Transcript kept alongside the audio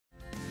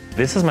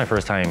This is my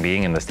first time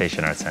being in the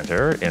Station Arts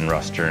Centre in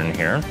Rosthern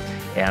here,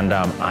 and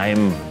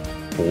I'm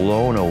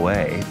blown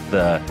away.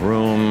 The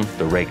room,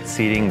 the raked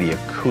seating, the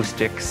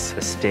acoustics,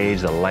 the stage,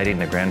 the lighting,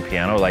 the grand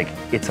piano, like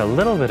it's a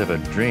little bit of a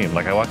dream.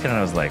 Like I walked in and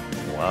I was like,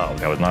 wow,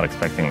 I was not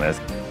expecting this.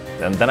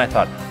 And then I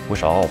thought,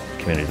 wish all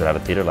communities would have a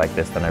theatre like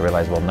this. Then I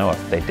realized, well, no,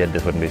 if they did,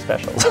 this wouldn't be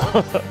special.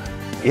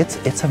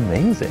 It's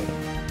amazing.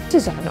 This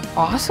is an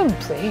awesome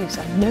place.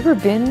 I've never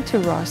been to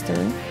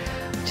Rosthern.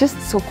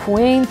 Just so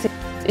quaint.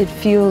 It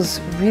feels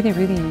really,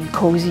 really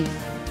cozy.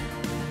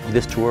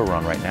 This tour we're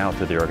on right now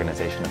through the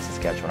organization of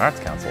Saskatchewan Arts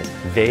Councils,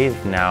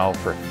 they've now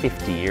for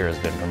 50 years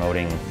been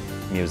promoting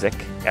music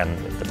and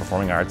the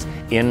performing arts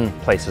in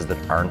places that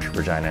aren't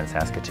Regina and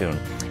Saskatoon.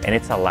 And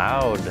it's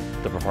allowed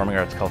the performing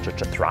arts culture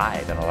to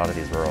thrive in a lot of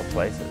these rural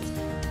places.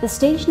 The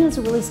station is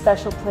a really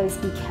special place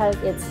because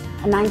it's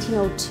a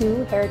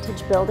 1902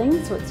 heritage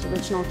building, so it's the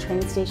original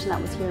train station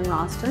that was here in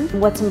Rosthern.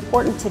 What's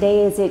important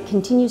today is it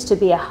continues to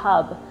be a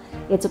hub.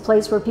 It's a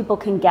place where people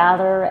can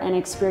gather and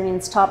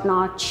experience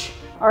top-notch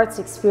arts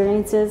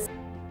experiences.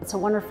 It's a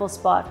wonderful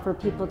spot for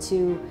people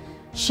to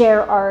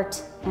share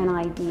art and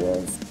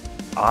ideas.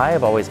 I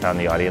have always found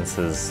the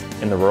audiences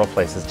in the rural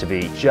places to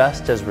be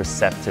just as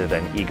receptive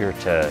and eager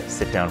to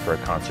sit down for a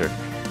concert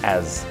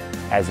as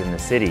in the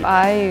city.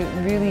 I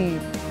really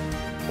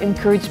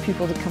encourage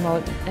people to come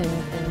out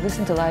and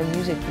listen to live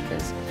music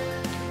because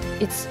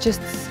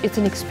it's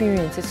an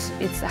experience,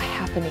 it's a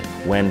happening.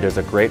 When there's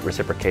a great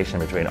reciprocation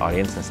between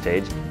audience and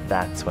stage,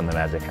 that's when the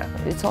magic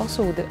happens. It's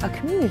also a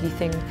community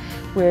thing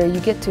where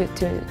you get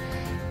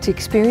to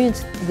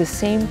experience the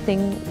same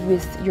thing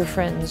with your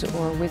friends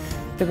or with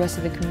the rest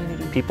of the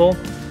community. People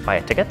buy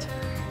a ticket,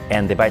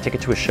 and they buy a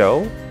ticket to a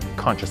show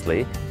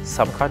consciously.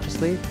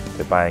 Subconsciously,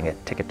 they're buying a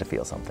ticket to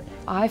feel something.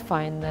 I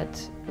find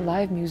that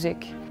live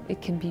music, it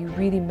can be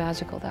really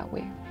magical that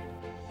way.